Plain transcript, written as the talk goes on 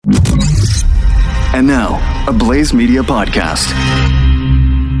And now, a Blaze Media podcast.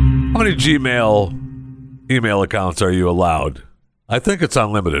 How many Gmail email accounts are you allowed? I think it's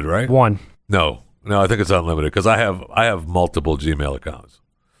unlimited, right? One. No, I think it's unlimited because I have multiple Gmail accounts.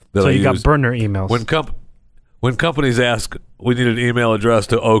 So you got burner emails. When companies ask, we need an email address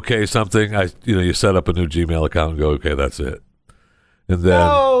to okay something, you set up a new Gmail account and go, okay, that's it. And then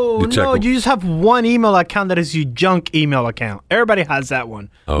you just have one email account that is your junk email account. Everybody has that one.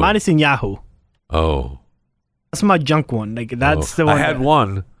 Oh. Mine is in Yahoo. Oh. That's my junk one. That's the one.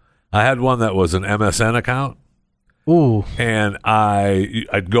 I had one that was an MSN account. Ooh. And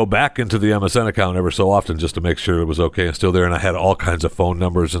I'd go back into the MSN account ever so often just to make sure it was okay and still there. And I had all kinds of phone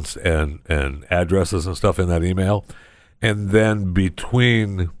numbers and addresses and stuff in that email. And then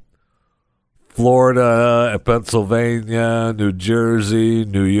between Florida, Pennsylvania, New Jersey,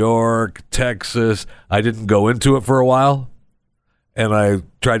 New York, Texas, I didn't go into it for a while. And I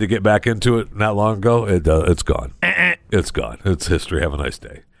tried to get back into it not long ago. It's gone. It's gone. It's history. Have a nice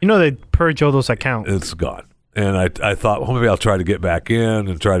day. They purge all those accounts. It's gone. And I thought, well, maybe I'll try to get back in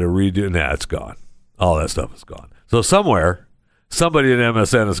and try to redo it. Nah, it's gone. All that stuff is gone. So somewhere, somebody at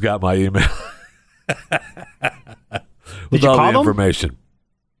MSN has got my email with all the information.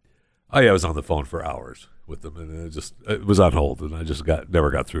 Oh, yeah, I was on the phone for hours with them, and it was on hold, and I just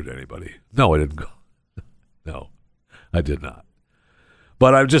never got through to anybody. No, I didn't go. No, I did not.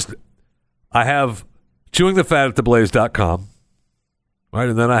 But I have chewingthefat@theblaze.com, right?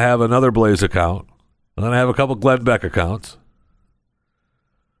 And then I have another Blaze account. And then I have a couple Glenn Beck accounts.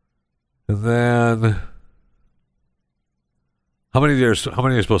 And then how many are you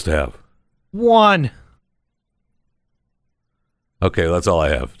supposed to have? One. Okay, that's all I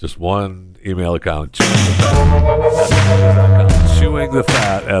have. Just one email account.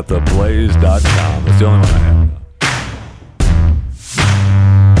 Chewingthefat@theblaze.com. That's the only one I have.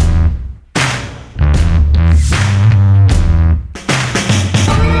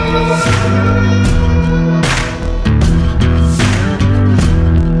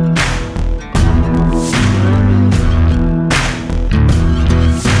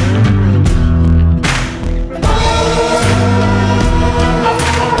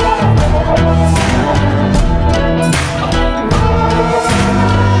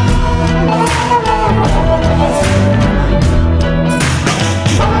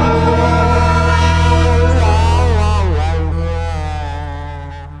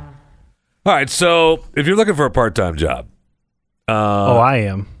 All right, so if you're looking for a part-time job, I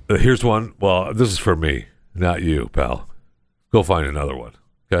am. Here's one. Well, this is for me, not you, pal. Go find another one,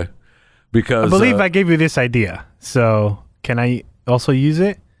 okay? Because I believe I gave you this idea. So can I also use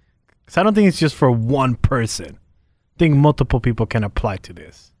it? Because I don't think it's just for one person. I think multiple people can apply to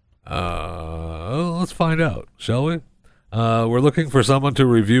this. Let's find out, shall we? We're looking for someone to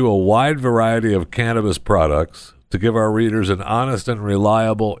review a wide variety of cannabis products to give our readers an honest and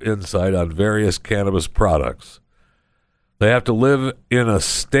reliable insight on various cannabis products. They have to live in a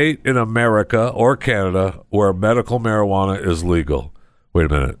state in America or Canada where medical marijuana is legal. Wait a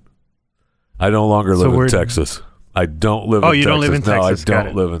minute. I no longer live in Texas. I don't live in Texas. Oh, you don't live in Texas. No, I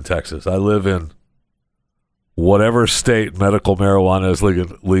don't live in Texas. I live in whatever state medical marijuana is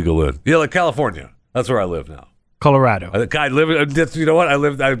legal in. Yeah, like California. That's where I live now. Colorado. I live. You know what? I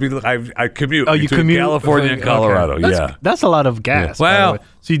commute. Oh, you commute California and Colorado. Okay. That's a lot of gas. Yeah. Wow.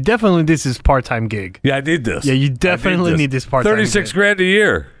 So you definitely this is part-time gig. Yeah, I need this. Yeah, you definitely need this part-time. $36,000 a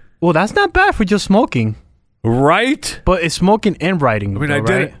year. Well, that's not bad for just smoking. Right? But it's smoking and writing. I mean, I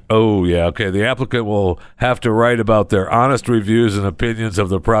did it. Oh, yeah. Okay. The applicant will have to write about their honest reviews and opinions of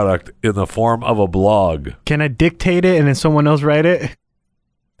the product in the form of a blog. Can I dictate it and then someone else write it?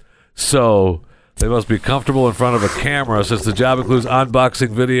 So they must be comfortable in front of a camera since the job includes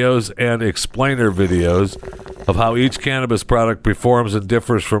unboxing videos and explainer videos of how each cannabis product performs and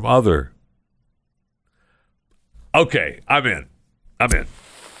differs from other. Okay, I'm in.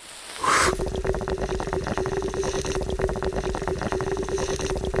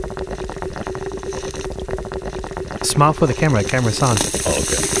 Smile for the camera. Camera's on.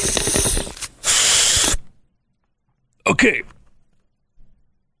 Oh, okay.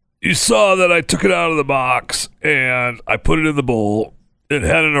 You saw that I took it out of the box and I put it in the bowl. It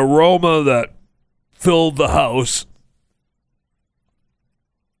had an aroma that filled the house.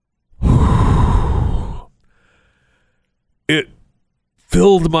 It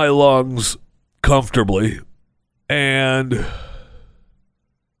filled my lungs comfortably. And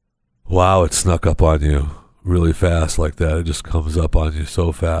wow, it snuck up on you really fast like that. It just comes up on you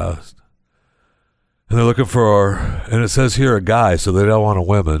so fast. And they're looking for, and it says here a guy, so they don't want a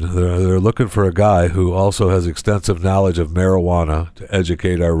woman. They're looking for a guy who also has extensive knowledge of marijuana to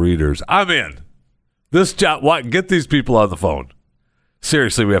educate our readers. I'm in. This job, what? Get these people on the phone.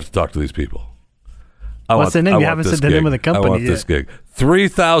 Seriously, we have to talk to these people. What's the name? You haven't said the name of the company I want this gig.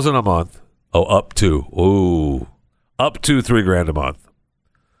 $3,000 a month. Oh, up to $3,000 a month.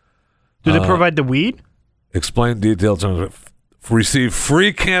 Do they provide the weed? Explain detailed terms. Receive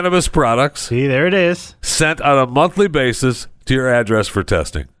free cannabis products. See, there it is. Sent on a monthly basis to your address for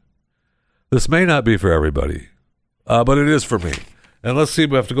testing. This may not be for everybody, but it is for me. And let's see.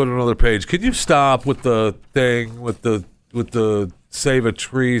 We have to go to another page. Can you stop with the thing with the save a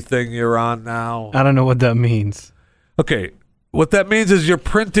tree thing you're on now? I don't know what that means. Okay, what that means is you're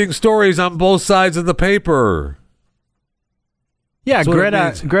printing stories on both sides of the paper. Yeah,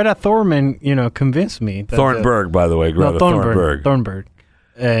 That's Greta Thornburg, convinced me. That Thornburg, by the way, Greta Thornburg. Thornburg.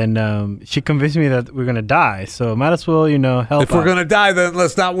 And she convinced me that we're going to die. So might as well, help If we're out. going to die, then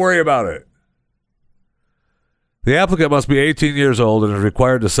let's not worry about it. The applicant must be 18 years old and is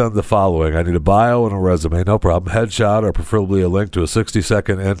required to send the following. I need a bio and a resume. No problem. Headshot or preferably a link to a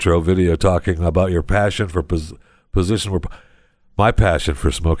 60-second intro video talking about your passion for position. My passion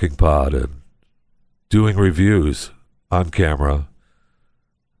for smoking pot and doing reviews on camera.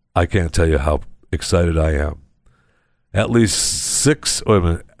 I can't tell you how excited I am. At least 6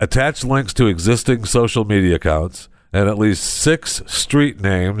 attach links to existing social media accounts and at least 6 street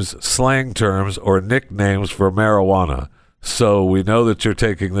names, slang terms, or nicknames for marijuana. So we know that you're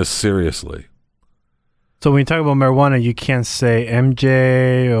taking this seriously. So when you talk about marijuana, you can't say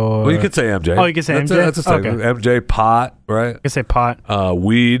MJ or... Well, you could say MJ. Oh, you can say MJ? That's a thing. Okay. MJ, pot, right? You can say pot.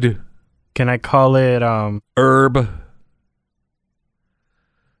 Weed. Can I call it... Herb.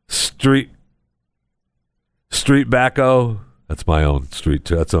 Street bacco. That's my own street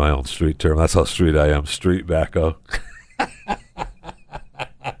term. That's my own street term. That's how street I am. Street bacco.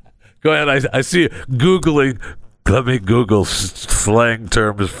 Go ahead. I see you Googling. Let me Google slang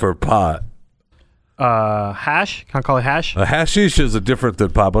terms for pot. Hash? Can I call it hash? Hashish is a different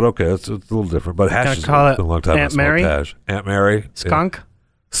than pot, but okay, it's a little different. But hash is call a it long time. Aunt Mary? Hash. Aunt Mary. Skunk? Yeah.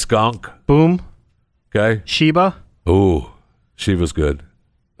 Skunk. Boom? Okay. Sheba? Ooh, Shiva's good.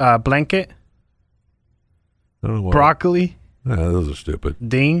 Blanket? I don't know what. Broccoli? Yeah, those are stupid.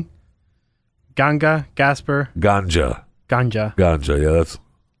 Ding? Ganga? Gasper? Ganja. Ganja? Yeah, that's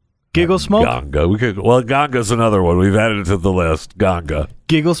Giggle smoke? Ganga. Ganga's another one. We've added it to the list. Ganga.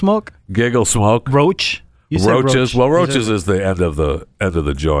 Giggle smoke? Giggle smoke. Roach? You said Roaches. roach. Well, You roaches said is the end of the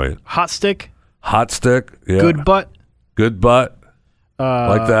joint. hot stick? Hot stick. Yeah. Good butt? Good butt.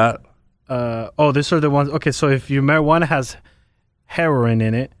 Like that. These are the ones. Okay, so if your marijuana has heroin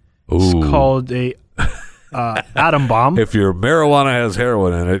in it, it's Ooh. called a atom bomb. If your marijuana has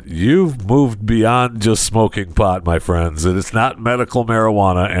heroin in it, you've moved beyond just smoking pot, my friends. And it's not medical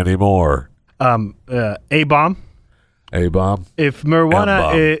marijuana anymore. A bomb. A bomb. If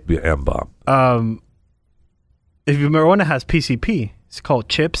marijuana, M bomb. if your marijuana has PCP, it's called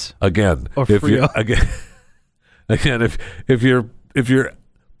chips. Again, Or if you Frio. again, if you're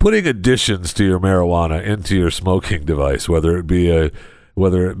putting additions to your marijuana into your smoking device, whether it be a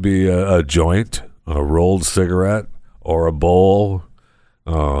joint, a rolled cigarette, or a bowl,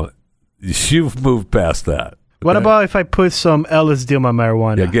 you've moved past that. What Okay? about if I put some LSD on my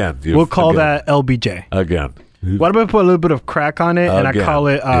marijuana? Again, we'll call that LBJ. again. What about I put a little bit of crack on it and I Again. call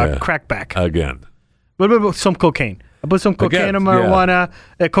it Yeah. crackback? Again. What about some cocaine? I put some cocaine Again, on marijuana,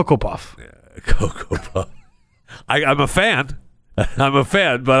 a Cocoa Puff. Cocoa Puff. I'm a fan. I'm a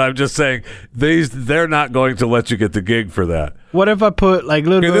fan, but I'm just saying they're not going to let you get the gig for that. What if I put like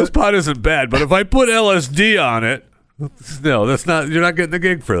little Okay, this pot isn't bad, but if I put LSD on it, no, that's not. You're not getting the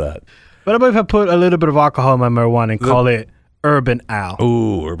gig for that. What about if I put a little bit of alcohol in my marijuana and call it Urban Al?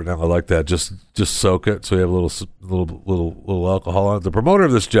 Ooh, Urban Al, I like that. Just soak it so you have a little alcohol on it. The promoter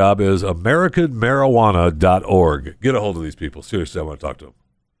of this job is AmericanMarijuana.org. Get a hold of these people. Seriously, I want to talk to them.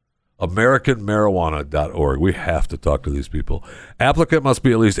 AmericanMarijuana.org. We have to talk to these people. Applicant must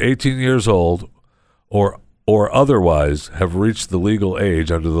be at least 18 years old or otherwise have reached the legal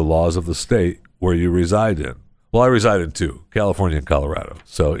age under the laws of the state where you reside in. Well, I reside in 2, California and Colorado,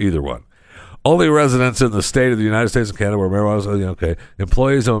 so either one. Only residents in the state of the United States and Canada where marijuana is, okay.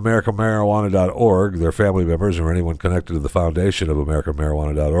 Employees of AmericanMarijuana.org, their family members, or anyone connected to the foundation of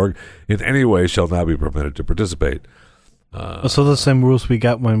AmericanMarijuana.org in any way shall not be permitted to participate. So the same rules we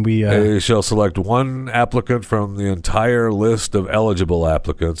got when we... They shall select one applicant from the entire list of eligible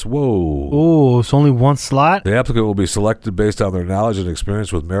applicants. Whoa. Oh, it's only one slot? The applicant will be selected based on their knowledge and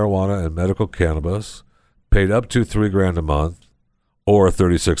experience with marijuana and medical cannabis, paid up to $3,000 a month, or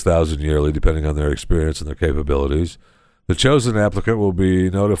 $36,000 yearly, depending on their experience and their capabilities. The chosen applicant will be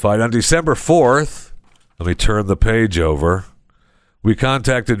notified on December 4th. Let me turn the page over. We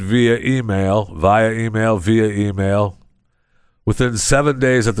contacted via email, within 7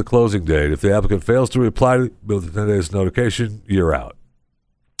 days at the closing date. If the applicant fails to reply within 10 days notification, you're out.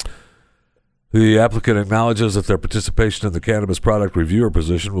 The applicant acknowledges that their participation in the cannabis product reviewer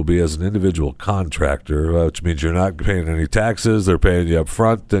position will be as an individual contractor, which means you're not paying any taxes. They're paying you up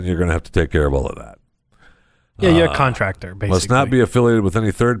front, and you're going to have to take care of all of that. Yeah, you're a contractor, basically. Must not be affiliated with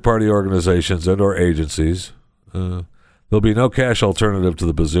any third-party organizations and or agencies. There'll be no cash alternative to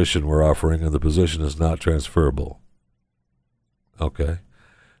the position we're offering, and the position is not transferable. Okay.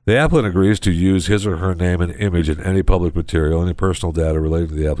 The applicant agrees to use his or her name and image in any public material, any personal data related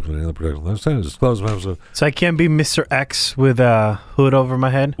to the applicant, and any protection. So I can't be Mr. X with a hood over my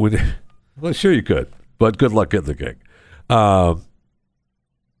head? Well, sure you could, but good luck getting the gig.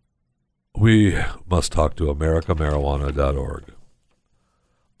 We must talk to americamarijuana.org.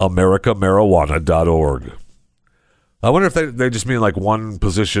 americamarijuana.org. I wonder if they just mean like one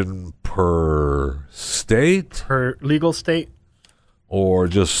position per state? Per legal state? Or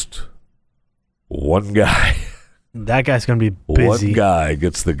just one guy. That guy's going to be busy. One guy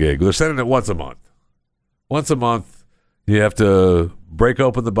gets the gig. They're sending it once a month. Once a month, you have to break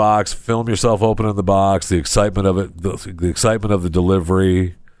open the box, film yourself opening the box, the excitement of it, the excitement of the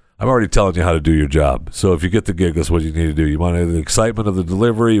delivery. I'm already telling you how to do your job. So if you get the gig, that's what you need to do. You want the excitement of the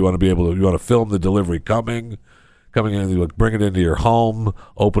delivery. You want to film the delivery coming in, you bring it into your home,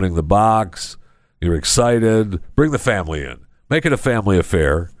 opening the box. You're excited. Bring the family in. Make it a family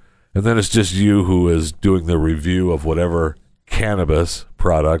affair, and then it's just you who is doing the review of whatever cannabis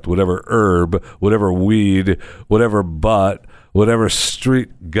product, whatever herb, whatever weed, whatever butt, whatever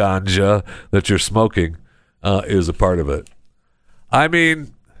street ganja that you're smoking is a part of it. I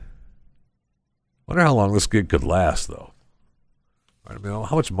mean, wonder how long this gig could last, though. I mean,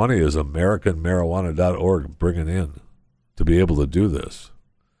 how much money is AmericanMarijuana.org bringing in to be able to do this?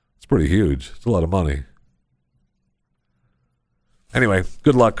 It's pretty huge. It's a lot of money. Anyway,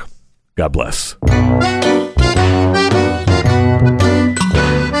 good luck. God bless.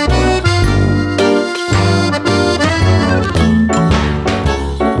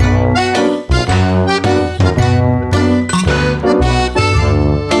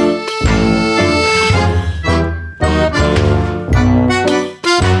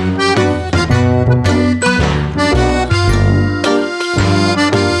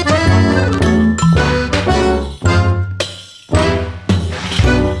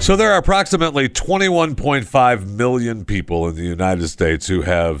 So there are approximately 21.5 million people in the United States who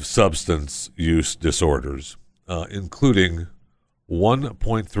have substance use disorders, including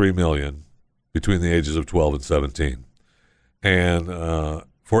 1.3 million between the ages of 12 and 17. And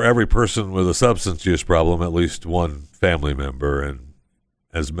for every person with a substance use problem, at least one family member and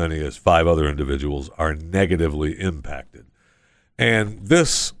as many as 5 other individuals are negatively impacted. And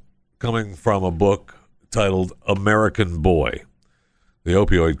this coming from a book titled American Boy: The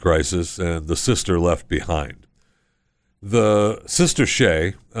Opioid Crisis and the Sister Left Behind. The sister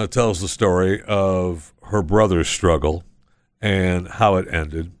Shay tells the story of her brother's struggle and how it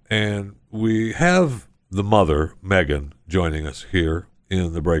ended. And we have the mother, Megan, joining us here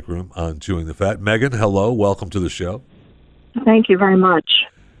in the break room on Chewing the Fat. Megan, hello. Welcome to the show. Thank you very much.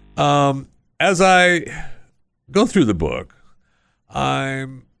 As I go through the book, I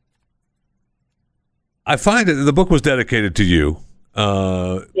find it, the book was dedicated to you.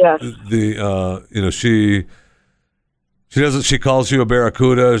 Yes. She calls you a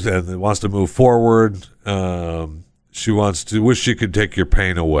barracuda and wants to move forward. She wants to wish she could take your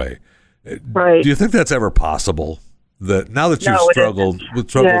pain away. Right. Do you think that's ever possible? That now that you've struggled with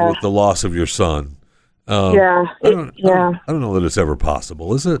the loss of your son, I don't know that it's ever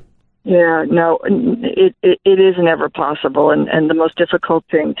possible, is it? Yeah, no, it isn't ever possible. And the most difficult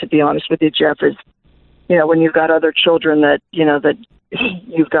thing, to be honest with you, Jeff, is, when you've got other children that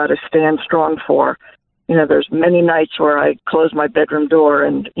you've got to stand strong for. There's many nights where I close my bedroom door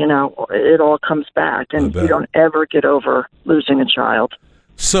and, it all comes back, and you don't ever get over losing a child.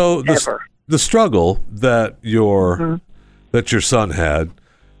 So the struggle that your son had,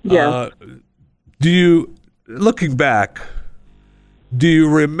 looking back, do you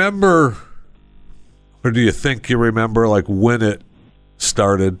remember, or do you think you remember, like, when it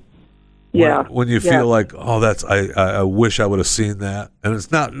started? When you feel like, I wish I would have seen that. And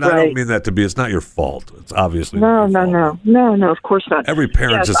it's not, I don't mean that to be, it's not your fault. It's obviously not your fault. No, of course not. Every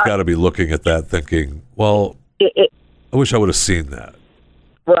parent has got to be looking at that thinking, well, I wish I would have seen that.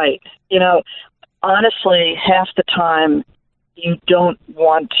 Right. Honestly, half the time you don't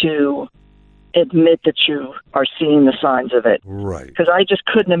want to admit that you are seeing the signs of it. Right. Because I just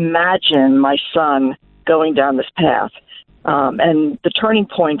couldn't imagine my son going down this path. And the turning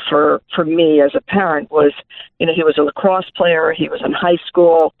point for me as a parent was, he was a lacrosse player. He was in high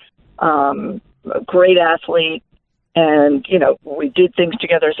school, a great athlete. And, we did things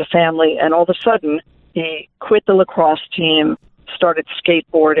together as a family. And all of a sudden, he quit the lacrosse team, started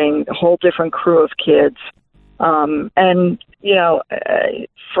skateboarding, a whole different crew of kids. And,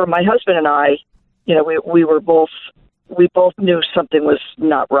 for my husband and I, we both knew something was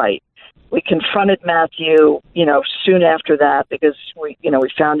not right. We confronted Matthew, soon after that because we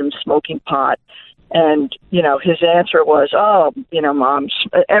found him smoking pot. And, his answer was, Mom,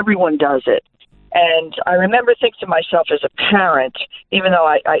 everyone does it. And I remember thinking to myself as a parent, even though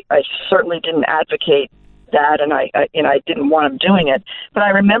I certainly didn't advocate that and I didn't want him doing it, but I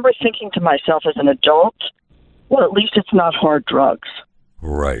remember thinking to myself as an adult, well, at least it's not hard drugs.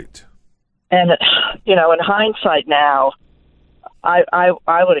 Right. And, in hindsight now, I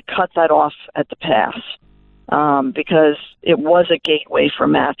would have cut that off at the pass because it was a gateway for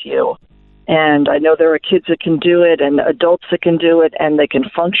Matthew. And I know there are kids that can do it and adults that can do it and they can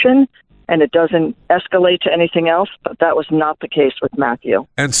function and it doesn't escalate to anything else, but that was not the case with Matthew.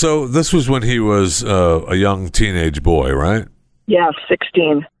 And so this was when he was a young teenage boy, right? Yeah,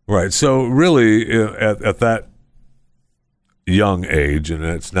 16. Right. So really at that young age, and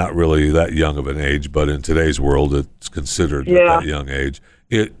it's not really that young of an age, but in today's world it's considered at that young age.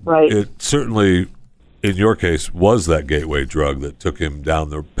 It certainly, in your case, was that gateway drug that took him down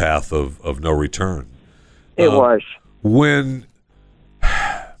the path of no return. It was. When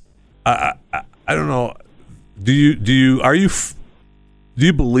I don't know, do you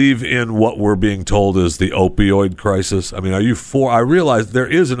believe in what we're being told is the opioid crisis? I mean, are you for? I realize there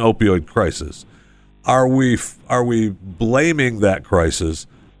is an opioid crisis. Are we blaming that crisis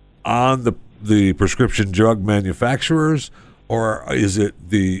on the prescription drug manufacturers, or is it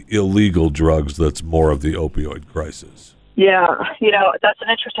the illegal drugs that's more of the opioid crisis? Yeah, that's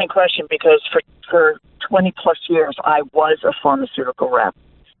an interesting question because for 20 plus years I was a pharmaceutical rep.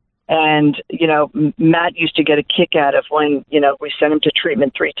 And, Matt used to get a kick out of when, we sent him to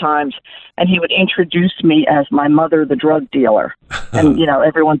treatment 3 times and he would introduce me as my mother, the drug dealer. And,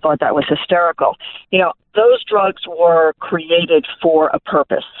 everyone thought that was hysterical. Those drugs were created for a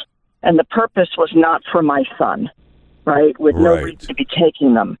purpose and the purpose was not for my son, right? With no reason to be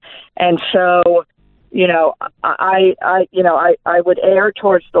taking them. And so, I would err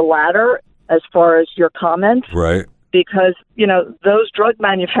towards the latter as far as your comments. Right. Because, those drug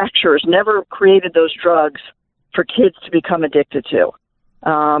manufacturers never created those drugs for kids to become addicted to.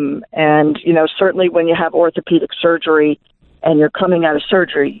 And, certainly when you have orthopedic surgery and you're coming out of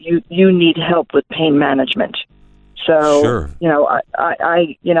surgery, you need help with pain management. So, sure.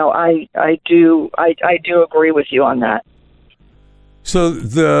 I do agree with you on that.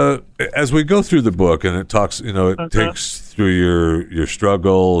 So as we go through the book and it talks, it takes through your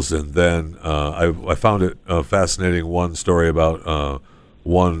struggles, and then I found it fascinating. One story about a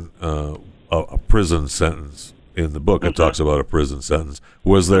prison sentence in the book. It talks about a prison sentence.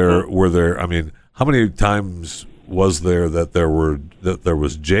 Were there? I mean, how many times was there that there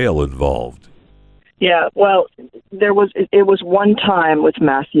was jail involved? Yeah, well, it was one time with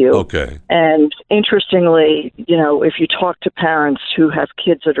Matthew. Okay. And interestingly, if you talk to parents who have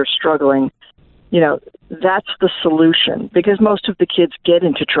kids that are struggling, that's the solution because most of the kids get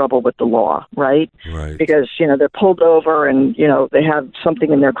into trouble with the law, right? Right. Because, they're pulled over and, they have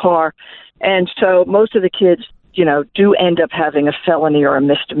something in their car. And so most of the kids, do end up having a felony or a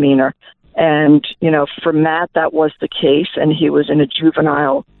misdemeanor. And, for Matt, that was the case. And he was in a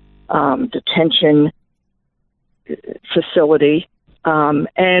juvenile detention facility.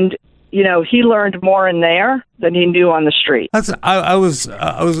 And, he learned more in there than he knew on the street. I was.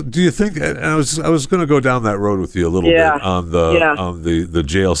 Do you think? And I was going to go down that road with you a little bit on the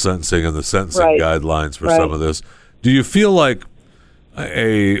jail sentencing and the sentencing guidelines for some of this. Do you feel like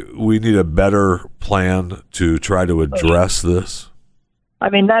we need a better plan to try to address this? I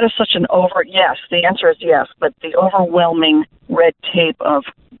mean, that is such an yes. The answer is yes, but the overwhelming red tape of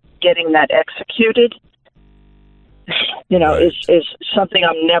getting that executed, is something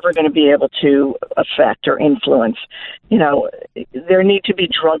I'm never going to be able to affect or influence. There need to be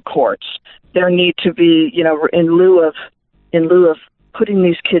drug courts. There need to be, in lieu of putting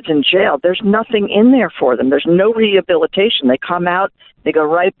these kids in jail, there's nothing in there for them. There's no rehabilitation. They come out, they go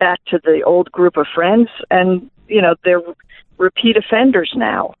right back to the old group of friends, and, they're repeat offenders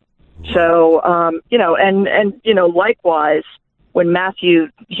now. So, likewise, when Matthew,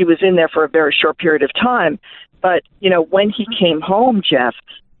 he was in there for a very short period of time, but, when he came home, Jeff,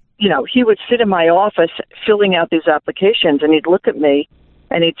 he would sit in my office filling out these applications, and he'd look at me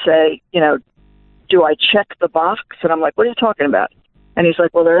and he'd say, do I check the box? And I'm like, what are you talking about? And he's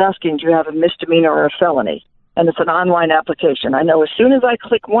like, well, they're asking, do you have a misdemeanor or a felony? And it's an online application. I know as soon as I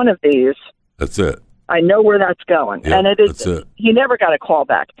click one of these, that's it. I know where that's going. Yep, and it is, that's it. he never got a call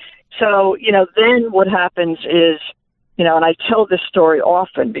back. So, then what happens is, and I tell this story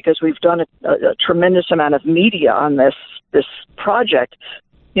often because we've done a tremendous amount of media on this project.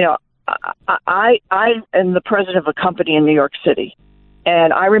 I am the president of a company in New York City.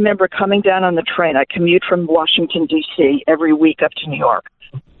 And I remember coming down on the train. I commute from Washington, D.C. every week up to New York.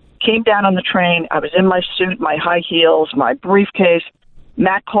 Came down on the train. I was in my suit, my high heels, my briefcase.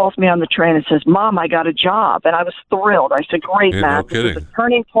 Matt calls me on the train and says, Mom, I got a job. And I was thrilled. I said, great, Yeah, Matt. no This is kidding. a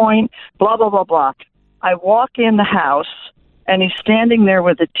turning point, blah, blah, blah, blah. I walk in the house, and he's standing there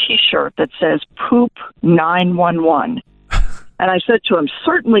with a T-shirt that says, Poop 911. And I said to him,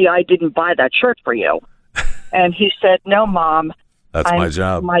 certainly I didn't buy that shirt for you. And he said, no, Mom. That's my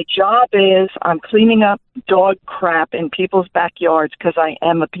job. My job is I'm cleaning up dog crap in people's backyards because I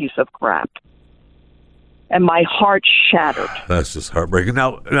am a piece of crap. And my heart shattered. That's just heartbreaking.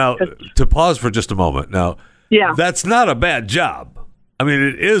 Now, to pause for just a moment. Now, Yeah. that's not a bad job. I mean,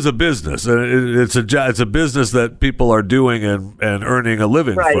 it is a business. It's a business that people are doing and earning a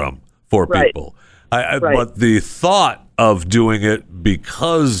living Right. from for Right. people. Right. But the thought of doing it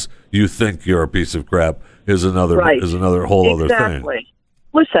because you think you're a piece of crap is another Right. whole other thing. Exactly.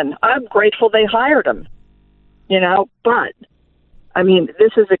 Listen, I'm grateful they hired him, but, I mean,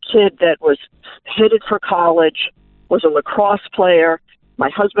 this is a kid that was headed for college, was a lacrosse player. My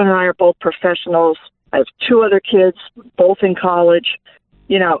husband and I are both professionals. I have two other kids, both in college.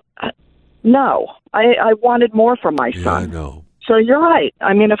 No, I wanted more for my Yeah, son. I know. So you're right.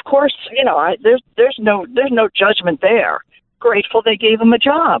 I mean, of course, there's no judgment there. Grateful they gave him a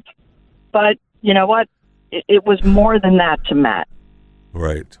job, but you know what? It was more than that to Matt.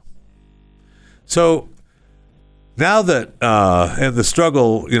 Right. So now that and the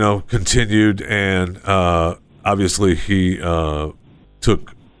struggle, continued, and obviously he got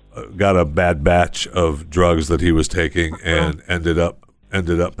a bad batch of drugs that he was taking, and ended up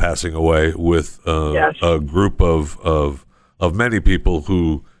passing away with Yes. a group of many people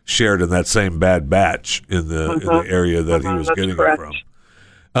who shared in that same bad batch in the area that he was That's getting correct. it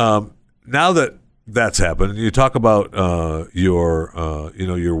from. Now that that's happened, you talk about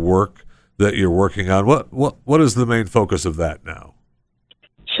your work that you're working on. What is the main focus of that now?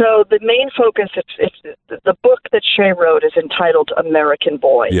 So the main focus, it's the book that Shay wrote is entitled American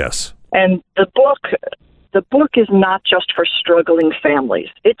Boy. Yes. And the book is not just for struggling families.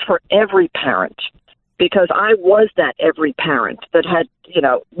 It's for every parent, because I was that every parent that had,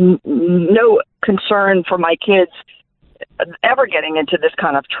 no concern for my kids ever getting into this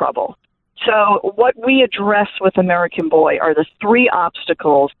kind of trouble. So what we address with American Boy are the three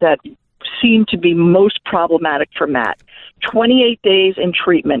obstacles that seem to be most problematic for Matt. 28 days in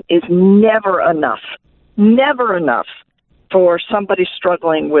treatment is never enough for somebody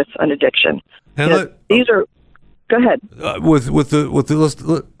struggling with an addiction. And These are. Go ahead. with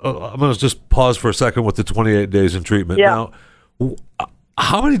the I'm going to just pause for a second with the 28 days in treatment. Yeah. Now,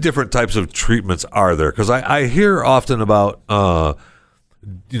 how many different types of treatments are there? Because I hear often about, I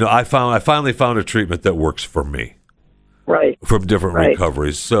finally found a treatment that works for me. Right. From different Right.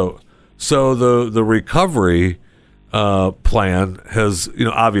 recoveries. So the recovery plan has,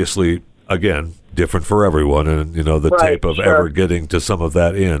 obviously, again, different for everyone, and the Right, tape of sure. ever getting to some of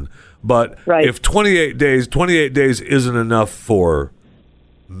that in. But Right. if 28 days isn't enough for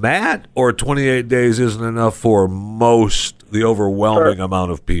Matt, or 28 days isn't enough for the overwhelming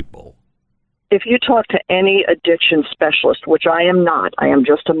amount of people. If you talk to any addiction specialist, which I am not, I am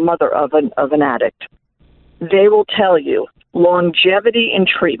just a mother of an addict, they will tell you longevity in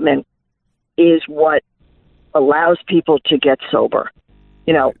treatment is what allows people to get sober.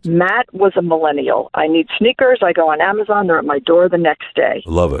 Matt was a millennial. I need sneakers. I go on Amazon. They're at my door the next day.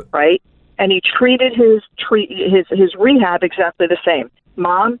 Love it. Right? And he treated his rehab exactly the same.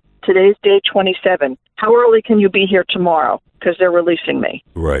 Mom, today's day 27. How early can you be here tomorrow? Because they're releasing me.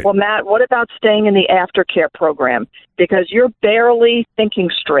 Right. Well, Matt, what about staying in the aftercare program? Because you're barely thinking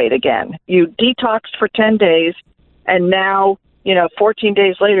straight again. You detoxed for 10 days, and now, 14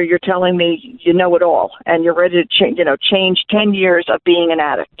 days later, you're telling me you know it all, and you're ready to change 10 years of being an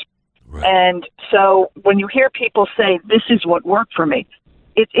addict. Right. And so when you hear people say, this is what worked for me,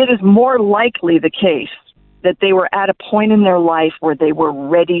 it is more likely the case that they were at a point in their life where they were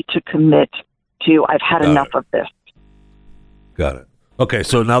ready to commit to, I've had enough of this. Got it. Okay,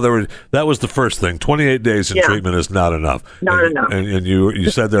 so now that was the first thing. 28 days in Yeah. treatment is not enough. Not enough. And you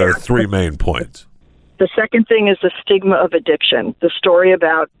said there are three main points. The second thing is the stigma of addiction. The story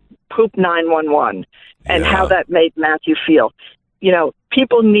about Poop 911 and how Yeah. that made Matthew feel. You know,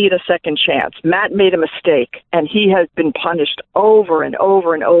 people need a second chance. Matt made a mistake, and he has been punished over and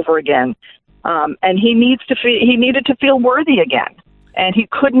over and over again. And he needed to feel worthy again, and he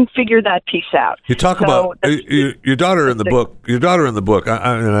couldn't figure that piece out. You talk So about that's- your daughter in the book. Your daughter in the book.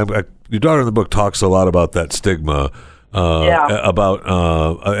 Your daughter in the book talks a lot about that stigma.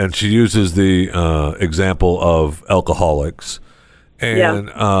 And she uses the example of alcoholics. And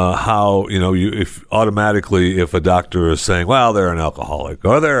how if a doctor is saying, well, they're an alcoholic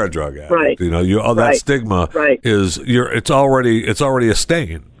or they're a drug addict, Right. that stigma is it's already a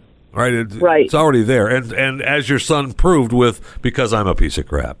stain, right? It's already there, and as your son proved because I'm a piece of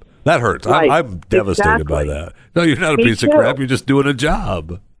crap, that hurts. Right. I'm devastated by Exactly. that. No, you're not a Me piece of too. crap. You're just doing a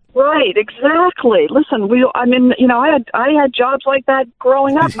job. Right, exactly. Listen, I had jobs like that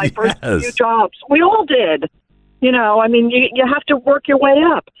growing up. My first Yes. few jobs, we all did. You have to work your way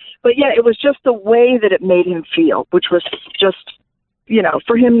up. But yeah, it was just the way that it made him feel, which was just,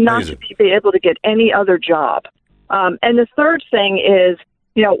 for him not Amazing. to be able to get any other job. And the third thing is,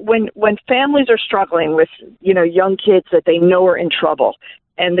 when families are struggling with, young kids that they know are in trouble,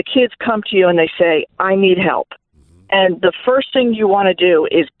 and the kids come to you and they say, I need help. And the first thing you want to do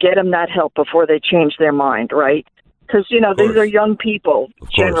is get them that help before they change their mind, right? Because, these are young people, Of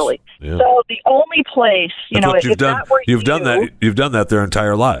course. generally. Yeah. So the only place, That's what you've if done. that were You've done that. You've done that their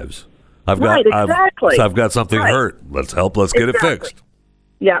entire lives. Right, exactly. I've got something Right. hurt. Let's help. Let's get it Exactly. fixed.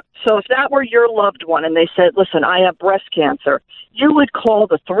 Yeah. So if that were your loved one and they said, listen, I have breast cancer, you would call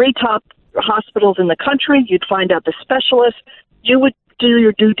the 3 top hospitals in the country. You'd find out the specialist. You would do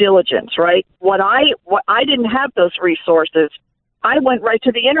your due diligence, right? What I didn't have those resources. I went right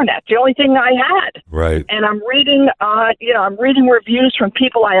to the internet. The only thing I had. Right. And I'm reading, I'm reading reviews from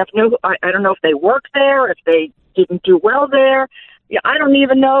people I don't know if they work there, if they didn't do well there. Yeah, I don't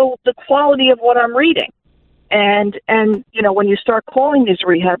even know the quality of what I'm reading. And when you start calling these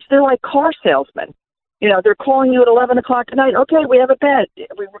rehabs, they're like car salesmen. They're calling you at 11 o'clock at night. Okay, we have a bed. You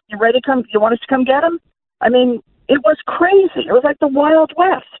ready to come? You want us to come get them? I mean, it was crazy. It was like the Wild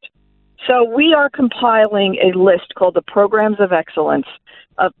West. So we are compiling a list called the Programs of Excellence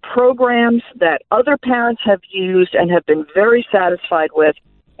of programs that other parents have used and have been very satisfied with.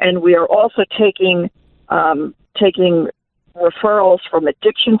 And we are also taking referrals from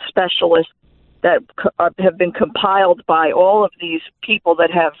addiction specialists that have been compiled by all of these people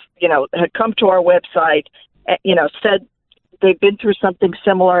that have, had come to our website, said they've been through something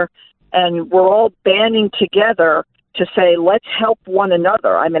similar, and we're all banding together to say, let's help one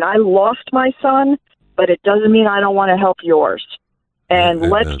another. I mean, I lost my son, but it doesn't mean I don't want to help yours. And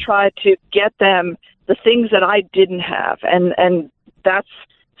let's try to get them the things that I didn't have. And that's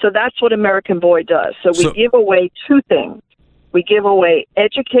what American Boy does. So we give away 2 things. We give away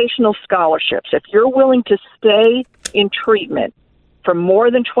educational scholarships. If you're willing to stay in treatment for more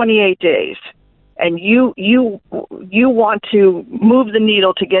than 28 days, and you want to move the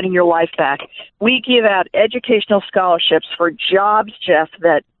needle to getting your life back, we give out educational scholarships for jobs, Jeff,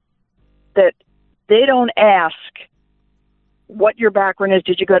 that they don't ask what your background is.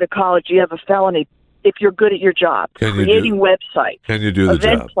 Did you go to college? Do you have a felony? If you're good at your job, creating websites, can you do the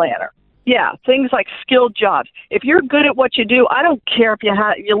event job? planner. Yeah, things like skilled jobs. If you're good at what you do, I don't care if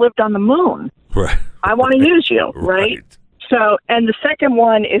you lived on the moon. Right. I want to use you, right? So, and the second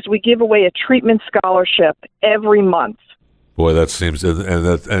one is we give away a treatment scholarship every month. Boy, that seems and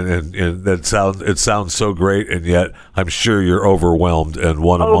that sounds so great, and yet I'm sure you're overwhelmed. And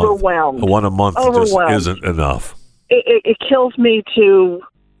one a month just isn't enough. It kills me to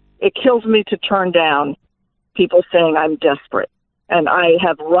turn down people saying I'm desperate and I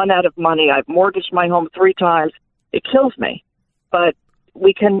have run out of money. I've mortgaged my home 3 times. It kills me, but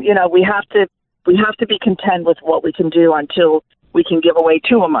we can. We have to be content with what we can do until we can give away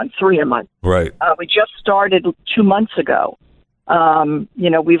 2 a month, 3 a month. Right. We just started 2 months ago.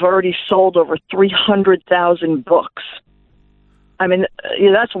 We've already sold over 300,000 books. I mean,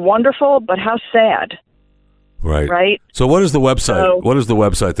 that's wonderful, but how sad. Right. Right. So what is the website? What is the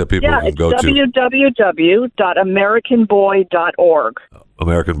website that people can go to? www.americanboy.org.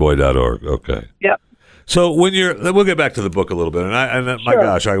 Americanboy.org. Okay. Yep. So we'll get back to the book a little bit, my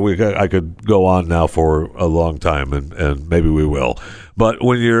gosh, I could go on now for a long time, and maybe we will. But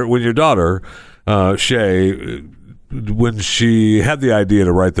when your daughter, Shay, when she had the idea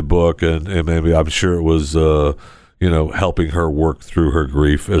to write the book, and maybe I'm sure it was helping her work through her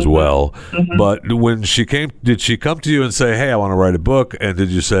grief as well. Mm-hmm. But when did she come to you and say, "Hey, I want to write a book"? And did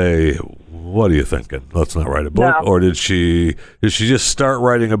you say, "What are you thinking? Let's not write a book"? No. Or did she just start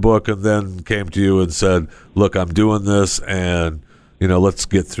writing a book and then came to you and said, "Look, I'm doing this, and let's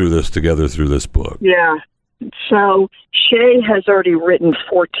get through this together through this book. Yeah. So Shay has already written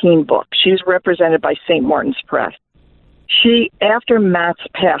 14 books. She's represented by St. Martin's Press. After Matt's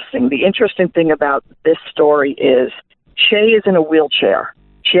passing, the interesting thing about this story is Shay is in a wheelchair.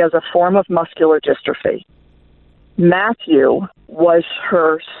 She has a form of muscular dystrophy. Matthew was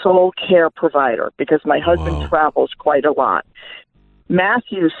her sole care provider because my husband travels quite a lot.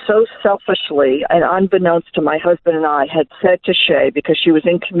 Matthew so selfishly and unbeknownst to my husband and I had said to Shay, because she was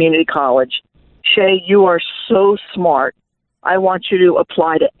in community college, Shay, you are so smart. I want you to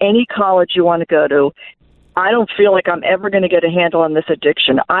apply to any college you want to go to. I don't feel like I'm ever going to get a handle on this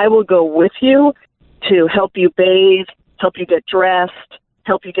addiction. I will go with you to help you bathe, help you get dressed,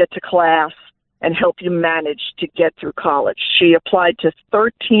 help you get to class, and help you manage to get through college. She applied to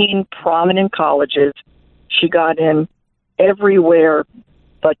 13 prominent colleges. She got in everywhere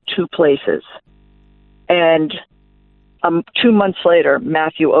but 2 places. And 2 months later,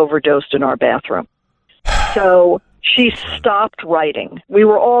 Matthew overdosed in our bathroom. So she stopped writing. We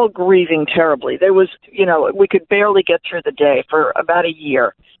were all grieving terribly. There was, we could barely get through the day for about a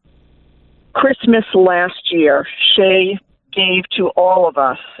year. Christmas last year, Shay gave to all of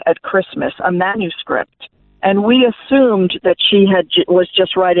us at Christmas a manuscript. And we assumed that she was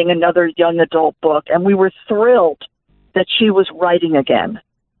just writing another young adult book, and we were thrilled that she was writing again.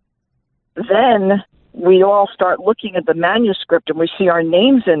 Then we all start looking at the manuscript and we see our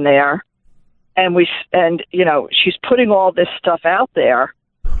names in there, and she's putting all this stuff out there,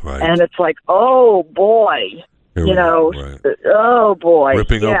 right. And it's like, oh boy, right. Oh boy,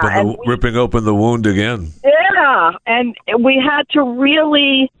 ripping open the wound again. Yeah, and we had to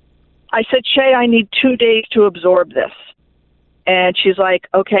really. I said, Shay, I need 2 days to absorb this, and she's like,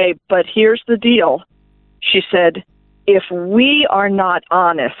 okay, but here's the deal. She said, if we are not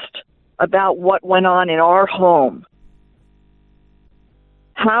honest about what went on in our home,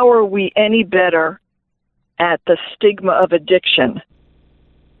 how are we any better at the stigma of addiction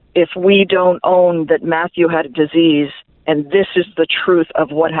if we don't own that Matthew had a disease and this is the truth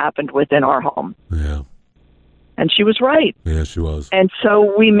of what happened within our home? Yeah. And she was right. Yeah, she was. And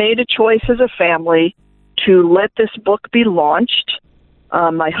so we made a choice as a family to let this book be launched.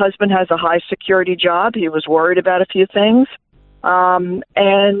 My husband has a high security job. He was worried about a few things.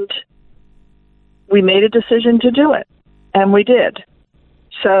 And we made a decision to do it. And we did.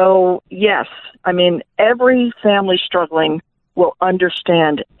 So, yes, every family struggling will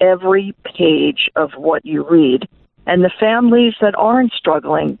understand every page of what you read. And the families that aren't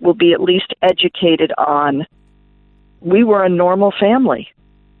struggling will be at least educated on, we were a normal family.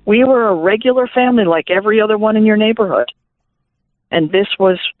 We were a regular family like every other one in your neighborhood. And this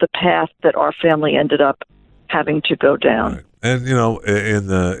was the path that our family ended up having to go down. Right. And,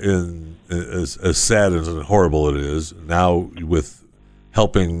 as sad and horrible it is, now with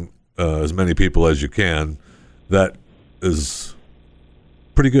helping as many people as you can, that is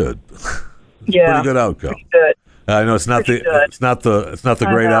pretty good. It's a pretty good outcome. Pretty good. I know it's not the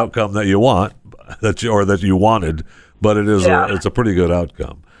great outcome that you want, that you wanted, but it is it's a pretty good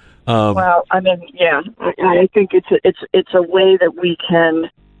outcome. I think it's a way that we can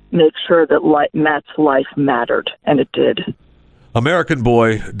make sure that Matt's life mattered, and it did.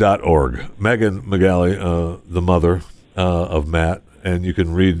 AmericanBoy.org. Megan McGalley, the mother of Matt, and you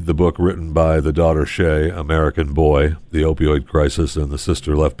can read the book written by the daughter Shay, American Boy, The Opioid Crisis and the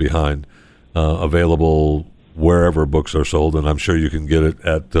Sister Left Behind, available wherever books are sold, and I'm sure you can get it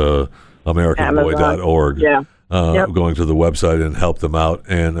at AmericanBoy.org. Yeah. Going to the website and help them out.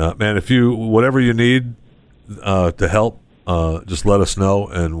 And man, whatever you need to help, just let us know,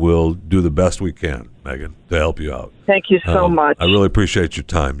 and we'll do the best we can, Megan, to help you out. Thank you so much. I really appreciate your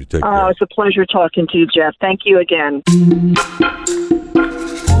time. You take care. Oh, it's a pleasure talking to you, Jeff. Thank you again.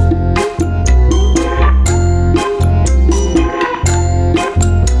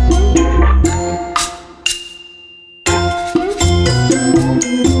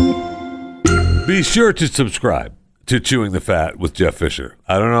 Be sure to subscribe to Chewing the Fat with Jeff Fisher.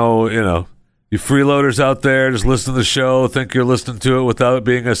 I don't know, you freeloaders out there just listen to the show, think you're listening to it without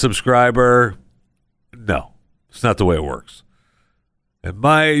being a subscriber. No, it's not the way it works.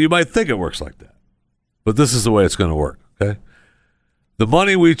 You might think it works like that, but this is the way it's going to work, okay? The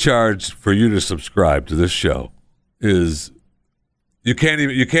money we charge for you to subscribe to this show is you can't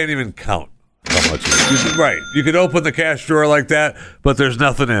even count how much it is. Right. You could open the cash drawer like that, but there's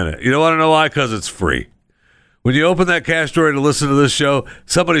nothing in it. You don't want to know why? Because it's free. When you open that cash drawer to listen to this show,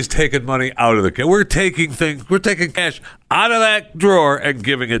 somebody's taking money out of the cash. We're taking cash out of that drawer and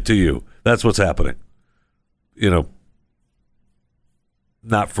giving it to you. That's what's happening.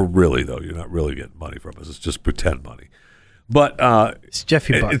 Not for really, though. You're not really getting money from us. It's just pretend money. But It's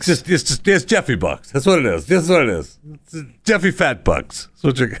Jeffy Bucks. it's Jeffy Bucks. That's what it is. That's what it is. It's Jeffy Fat Bucks. That's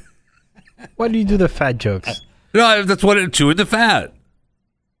what you're. Why do you do the fat jokes? No, that's what it. Chewing the fat.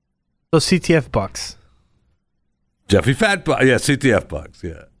 So CTF Bucks. Jeffy Fat Bucks. Yeah, CTF Bucks.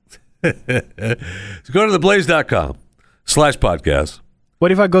 Yeah. So go to theblaze.com/podcast.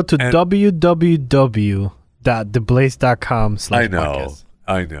 What if I go to www.theblaze.com/podcast?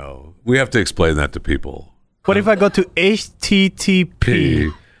 I know. We have to explain that to people. What if I go to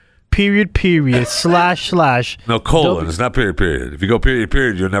http // No, colon. It's not period. If you go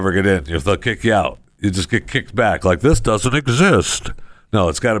period, you'll never get in. They'll kick you out. You just get kicked back. Like, this doesn't exist. No,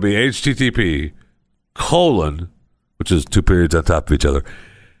 it's got to be http : which is 2 periods on top of each other,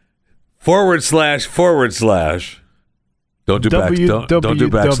 / Don't do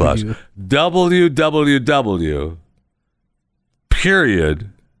backslash. www. Period.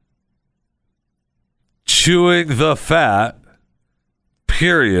 Chewing the fat.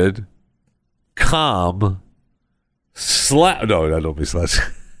 Period. Com. No, don't be slash.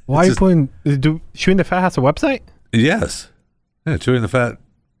 Why are you putting? Chewing the Fat has a website? Yes. Yeah,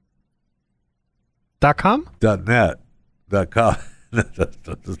 chewingthefat.com. .net. .com.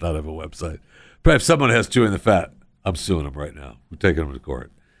 That does not have a website. But if someone has Chewing the Fat, I'm suing them right now. We're taking them to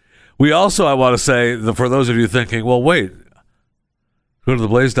court. We also, I want to say, for those of you thinking, well, wait, go to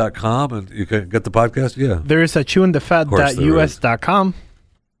theblaze.com and you can get the podcast? Yeah. There is a chewingthefat.us.com.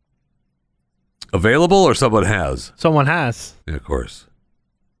 Available or someone has? Someone has. Yeah, of course.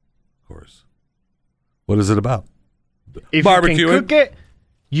 What is it about? If barbecuing. You can cook it,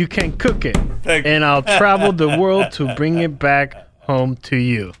 you can cook it. And I'll travel the world to bring it back home to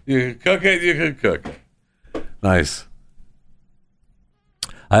you. You can cook it. Nice.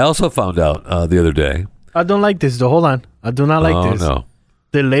 I also found out the other day. I don't like this, though. Hold on. I do not like this. Oh, no.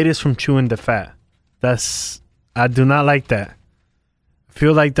 The latest from Chewing the Fat. I do not like that. I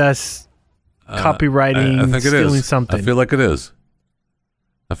feel like that's copywriting, I think it stealing is. something. I feel like it is.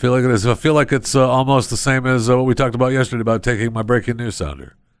 I feel like it's almost the same as what we talked about yesterday about taking my breaking news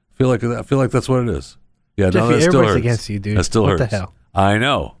sounder. I feel like that's what it is. Yeah, Jeffy, no, that still hurts. against you, dude. That still hurts. What the hell? I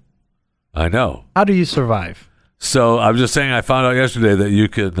know. How do you survive? So I'm just saying, I found out yesterday that you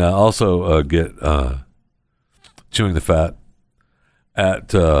can also get Chewing the Fat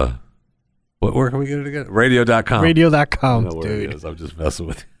at where can we get it again? Radio.com. Radio.com, Where dude. it is. I'm just messing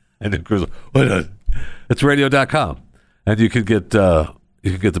with you. And then Cruz, it's radio.com, and you can get the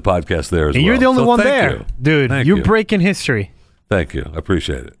podcast there as well. And you're the only one there, you. dude. You're breaking history. Thank you. I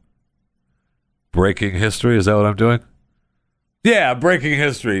appreciate it. Breaking history? Is that what I'm doing? Yeah, breaking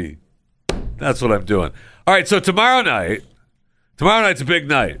history. That's what I'm doing. All right, so tomorrow night's a big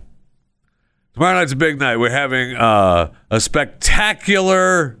night. We're having a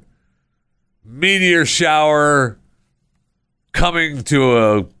spectacular meteor shower coming to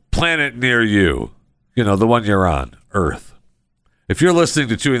a planet near you. You know, the one you're on, Earth. If you're listening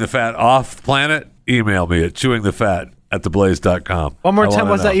to Chewing the Fat off planet, email me at chewingthefat@theblaze.com. One more time,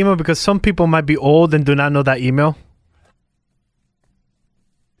 what's that email? Because some people might be old and do not know that email.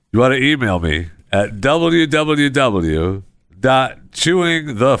 You want to email me at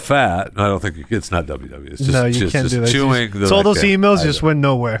www.chewingthefat. No, I don't think it's not www. It's just, you can't do that. Chewing the. So all those emails just went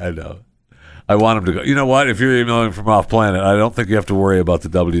nowhere. I know. I want them to go. You know what? If you're emailing from off planet, I don't think you have to worry about the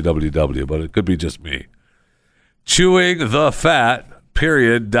www, but it could be just me.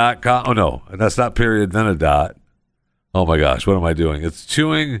 Chewingthefat.com. Oh, no. And that's not period, then a dot. Oh, my gosh. What am I doing? It's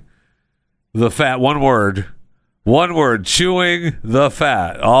Chewing the Fat. One word. Chewing the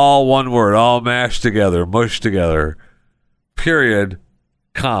Fat. All one word. All mashed together. Mushed together. Period.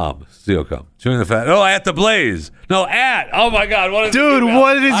 Com. Chewing the Fat. Oh, at the Blaze. No, at. Oh, my God. What is Dude,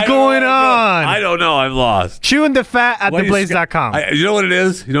 what is going on? I don't know. I'm lost. Chewing the Fat at theblaze.com. You know what it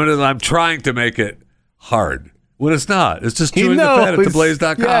is? I'm trying to make it hard. When it's not. It's just Chewing the Fat at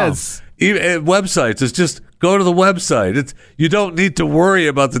theblaze.com. Yes. Even websites, it's just go to the website. You don't need to worry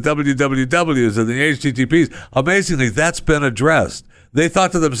about the wwws and the HTTPs. Amazingly, that's been addressed. They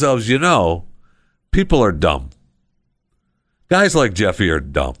thought to themselves, people are dumb. Guys like Jeffy are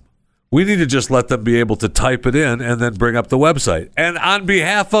dumb. We need to just let them be able to type it in and then bring up the website. And on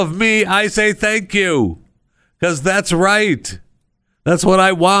behalf of me, I say thank you. Because that's right. That's what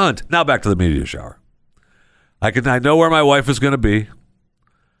I want. Now back to the media shower. I know where my wife is going to be.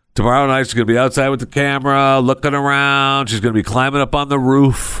 Tomorrow night, she's going to be outside with the camera, looking around. She's going to be climbing up on the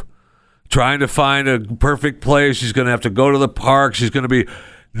roof, trying to find a perfect place. She's going to have to go to the park. She's going to be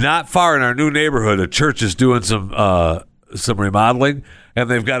not far in our new neighborhood. A church is doing some remodeling, and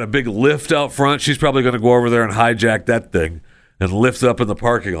they've got a big lift out front. She's probably going to go over there and hijack that thing and lift up in the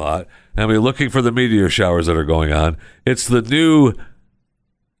parking lot and be looking for the meteor showers that are going on. It's the new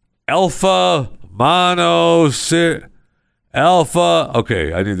Alpha Alpha.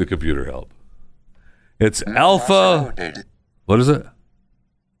 Okay, I need the computer help. It's Alpha. What is it?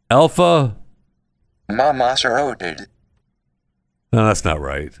 Alpha. No, No, that's not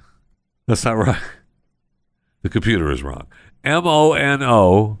right. That's not right. The computer is wrong.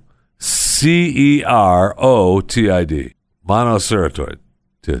 MONOCEROTID. Monocerotid.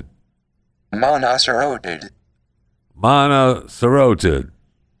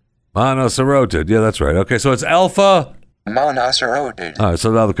 Monocerotid. Yeah, that's right. Okay, so it's Alpha. All right,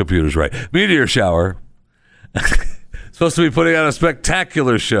 so now the computer's right. Meteor shower. Supposed to be putting on a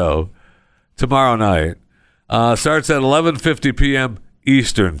spectacular show tomorrow night. Starts at 11:50 p.m.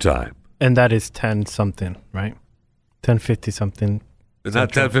 Eastern time. And that is 10 something, right? 10:50 something. It's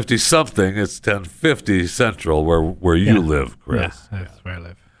not 10:50 something. It's 10:50 Central, where you live, Chris. Yeah, that's where I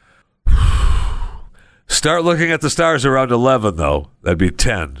live. Start looking at the stars around 11, though. That'd be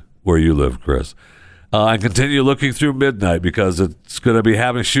 10 where you live, Chris. And continue looking through midnight because it's going to be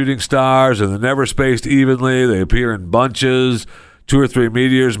having shooting stars, and they're never spaced evenly. They appear in bunches. 2 or 3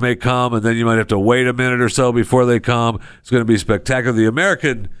 meteors may come, and then you might have to wait a minute or so before they come. It's going to be spectacular. The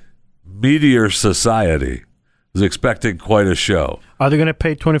American Meteor Society is expecting quite a show. Are they going to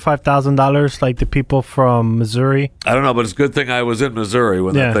pay $25,000 like the people from Missouri? I don't know, but it's a good thing I was in Missouri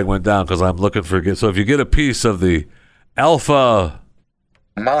when that thing went down because I'm looking for it. So if you get a piece of the Alpha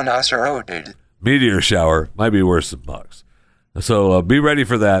meteor shower, might be worth some bucks. So be ready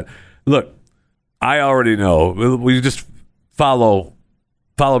for that. Look, I already know. We just follow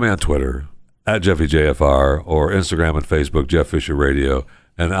me on Twitter at JeffyJFR or Instagram and Facebook, Jeff Fisher Radio,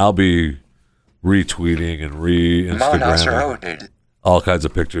 and I'll be retweeting and re-Instagramming all kinds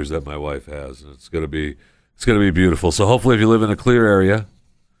of pictures that my wife has, and it's gonna be beautiful. So hopefully, if you live in a clear area,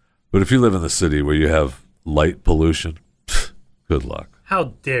 but if you live in the city where you have light pollution, good luck.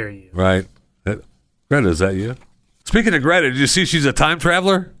 How dare you? Right, Greta, is that you? Speaking of Greta, did you see she's a time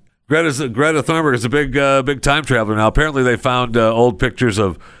traveler? Greta Thunberg is a big time traveler now. Apparently, they found old pictures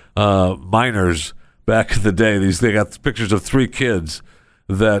of miners back in the day. They got pictures of 3 kids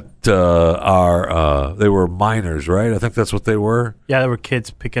that they were miners, right? I think that's what they were. Yeah, they were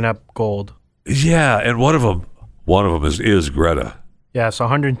kids picking up gold. Yeah, and one of them is Greta. Yeah, it's a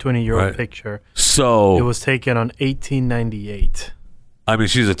 120-year-old picture. So it was taken on 1898. I mean,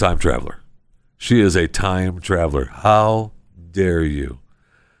 she's a time traveler. She is a time traveler. How dare you?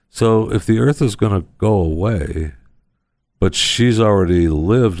 So if the Earth is going to go away, but she's already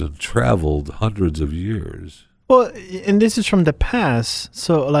lived and traveled hundreds of years. Well, and this is from the past,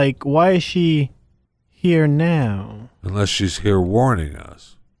 so, like, why is she here now? Unless she's here warning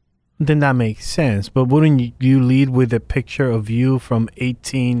us. Then that makes sense. But wouldn't you lead with a picture of you from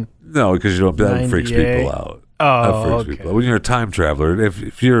 18? No, because that freaks people out. Oh, that freaks people out. When you're a time traveler,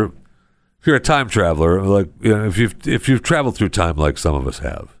 if you're a time traveler, like if you've traveled through time like some of us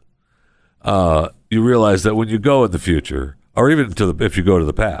have, you realize that when you go in the future, or even if you go to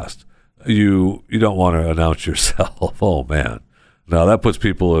the past, you don't want to announce yourself. Oh, man. Now, that puts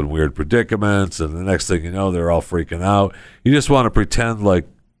people in weird predicaments, and the next thing you know, they're all freaking out. You just want to pretend like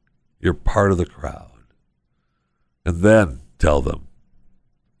you're part of the crowd. And then tell them,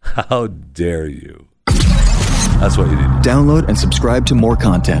 how dare you? That's what you need. Download and subscribe to more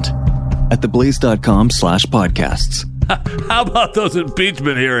content at theblaze.com/podcasts. How about those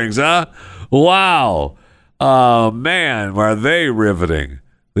impeachment hearings, huh? Wow. Man, were they riveting.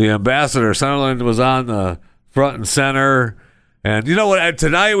 The ambassador, Sunderland, was on the front and center. And you know what?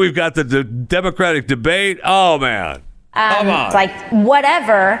 Tonight we've got the Democratic debate. Oh, man. Come on. Like,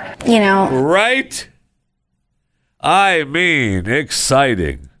 whatever, Right? I mean,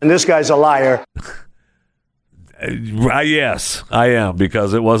 exciting. And this guy's a liar. Yes, I am,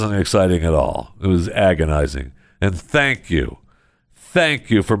 because it wasn't exciting at all. It was agonizing. And thank you. Thank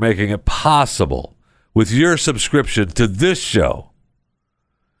you for making it possible with your subscription to this show.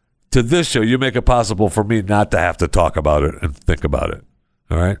 To this show, you make it possible for me not to have to talk about it and think about it.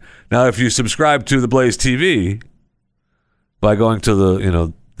 All right? Now, if you subscribe to the Blaze TV by going to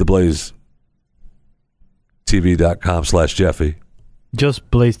the blazetv.com/Jeffy.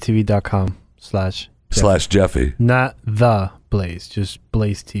 Just blazetv.com/Jeffy. Not the Blaze, just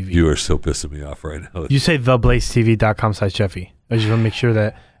Blaze TV. You are so pissing me off right now. You say the blazetv.com/Jeffy. I just want to make sure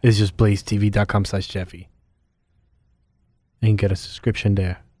that it's just blazetv.com/Jeffy. And get a subscription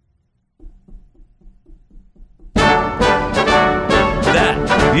there.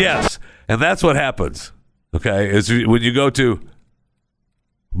 Yes, and that's what happens. Okay, is when you go to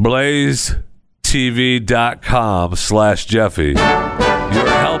blazetv.com/Jeffy. blazetv.com/Jeffy. You're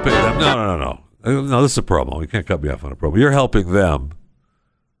helping them. No. No, this is a promo. You can't cut me off on a promo. You're helping them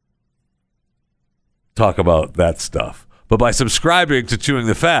talk about that stuff. But by subscribing to Chewing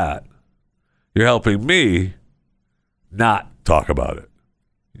the Fat, you're helping me not talk about it.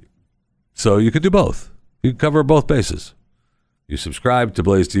 So you can do both. You can cover both bases. You subscribe to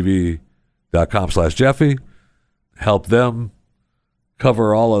blazetv.com/Jeffy, help them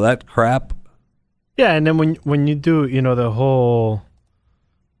cover all of that crap. Yeah, and then when you do, the whole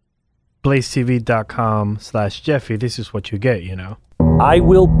blazetv.com/Jeffy, this is what you get, I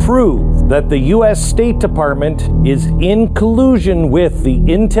will prove that the U.S. State Department is in collusion with the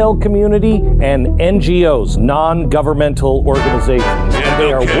intel community and NGOs, non-governmental organizations. Yeah,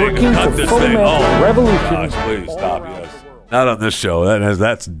 they are working to foment revolutions. Gosh, please stop, yes. Not on this show.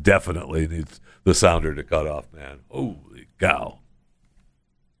 That's definitely needs the sounder to cut off, man. Holy cow.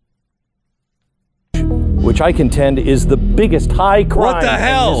 Which I contend is the biggest high crime What the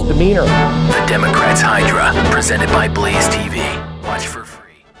hell? misdemeanor. The Democrats Hydra, presented by Blaze TV. Watch for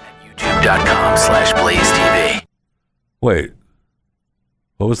free at youtube.com/BlazeTV. Wait.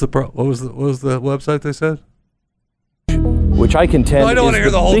 What was the website they said? Which I contend I don't wanna hear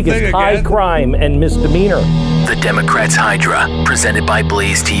is the the whole biggest thing high again. crime and misdemeanor. The Democrats Hydra, presented by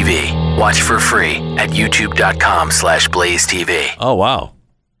Blaze TV. Watch for free at youtube.com/BlazeTV. Oh, wow.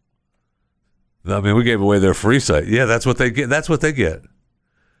 I mean, we gave away their free site. Yeah, that's what they get. That's what they get.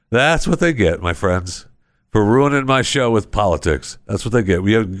 That's what they get, my friends, for ruining my show with politics. That's what they get.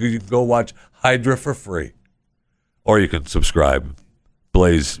 You can go watch Hydra for free. Or you can subscribe,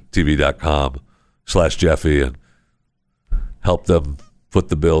 blazetv.com/Jeffy, and help them foot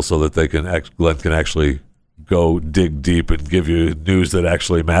the bill so that Glenn can actually go dig deep and give you news that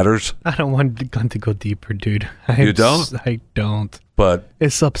actually matters. I don't want Glenn to go deeper, dude. You don't? I don't. But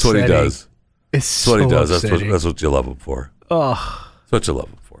It's that's upsetting. what he does. It's That's what he does. upsetting. That's what you love him for. Ugh. That's what you love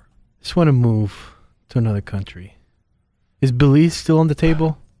him for. Just want to move to another country. Is Belize still on the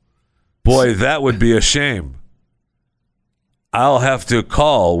table? Boy, that would be a shame. I'll have to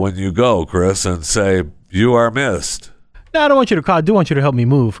call when you go, Chris, and say, you are missed. No, I don't want you to call. I do want you to help me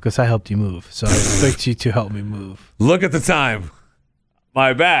move because I helped you move. So I expect you to help me move. Look at the time.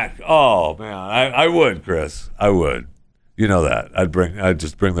 My back. Oh, man. I would, Chris. I would. You know that. I'd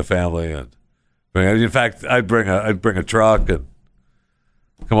just bring the family and in fact, I'd bring a truck and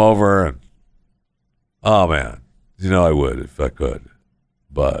come over and oh man. I would if I could.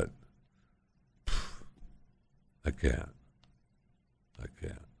 But I can't.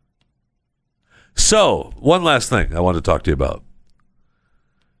 So, one last thing I want to talk to you about.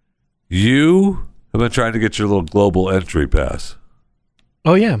 You have been trying to get your little global entry pass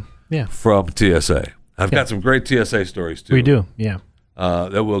Oh, yeah. Yeah. from TSA. I've got some great TSA stories, too. We do. Yeah.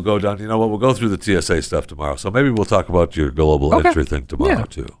 That will go down. You know what? We'll go through the TSA stuff tomorrow. So maybe we'll talk about your global Okay. entry thing tomorrow, Yeah.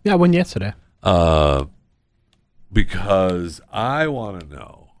 too. Yeah, I went yesterday. Because I want to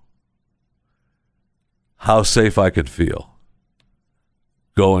know how safe I can feel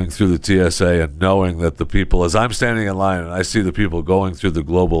going through the TSA and knowing that the people, as I'm standing in line and I see the people going through the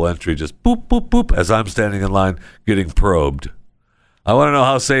global entry, just boop, boop, boop, as I'm standing in line getting probed. I want to know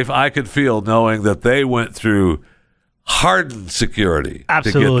how safe I could feel knowing that they went through hardened security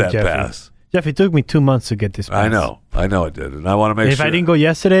Absolutely, to get that Jeffrey. pass. Jeff, it took me 2 months to get this pass. I know it did, and I want to make And if sure. I didn't go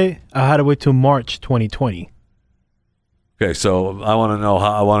yesterday, I had to wait till March 2020. Okay, so I want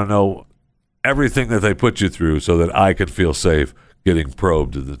to know everything that they put you through so that I can feel safe getting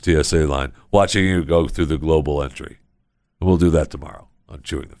probed in the TSA line, watching you go through the global entry. And we'll do that tomorrow on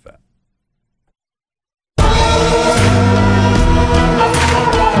Chewing the Fat.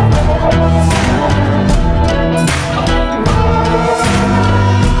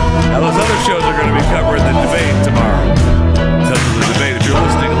 Now, those other shows are going to be covering the debate tomorrow. Because of the debate, if you're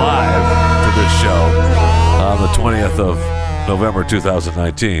listening live to this show on the 20th of November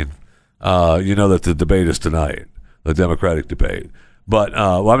 2019, you know that the debate is tonight, the Democratic debate. But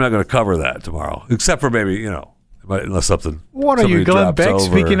I'm not going to cover that tomorrow, except for maybe, unless something. What are you, somebody Glenn drops Beck, over.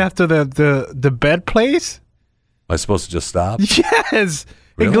 speaking after the bed place? Am I supposed to just stop? Yes.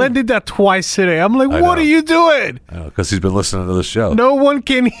 Really? And Glenn did that twice today. I'm like, I what know. are you doing? Because he's been listening to the show. No one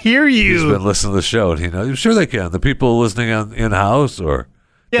can hear He's you. been listening to the show, and he knows. Sure, they can. The people listening in-house or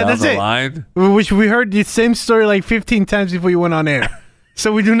Yeah, down that's the it. line. Which we heard the same story like 15 times before you went on air.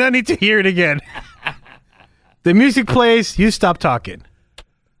 So we do not need to hear it again. The music plays, you stop talking.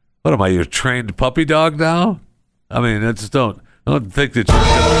 What am I, your trained puppy dog now? I mean, I just don't think that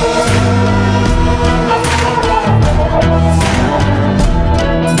you're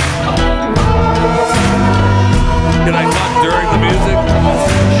Can I talk during the music?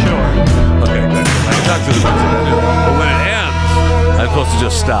 Sure. Okay, good.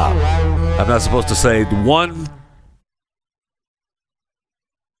 I'm not supposed to say one